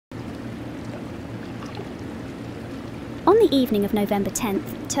the evening of November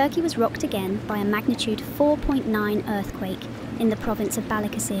 10th, Turkey was rocked again by a magnitude 4.9 earthquake in the province of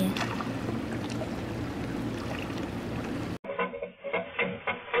Balikesir.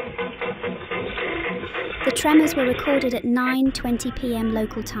 The tremors were recorded at 9:20 p.m.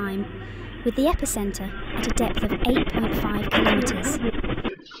 local time, with the epicenter at a depth of 8.5 kilometers.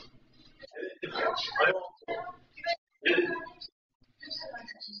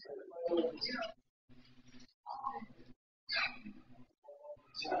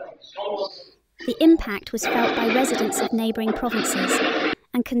 The impact was felt by residents of neighbouring provinces,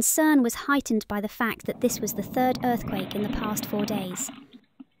 and concern was heightened by the fact that this was the third earthquake in the past 4 days.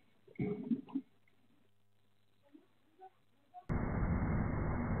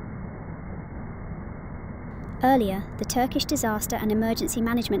 Earlier, the Turkish Disaster and Emergency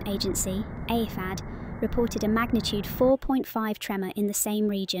Management Agency, AFAD, reported a magnitude 4.5 tremor in the same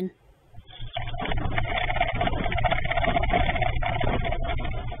region.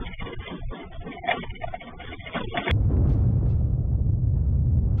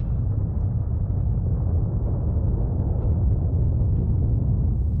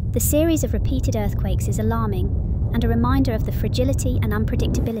 The series of repeated earthquakes is alarming and a reminder of the fragility and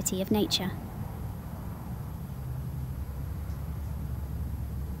unpredictability of nature.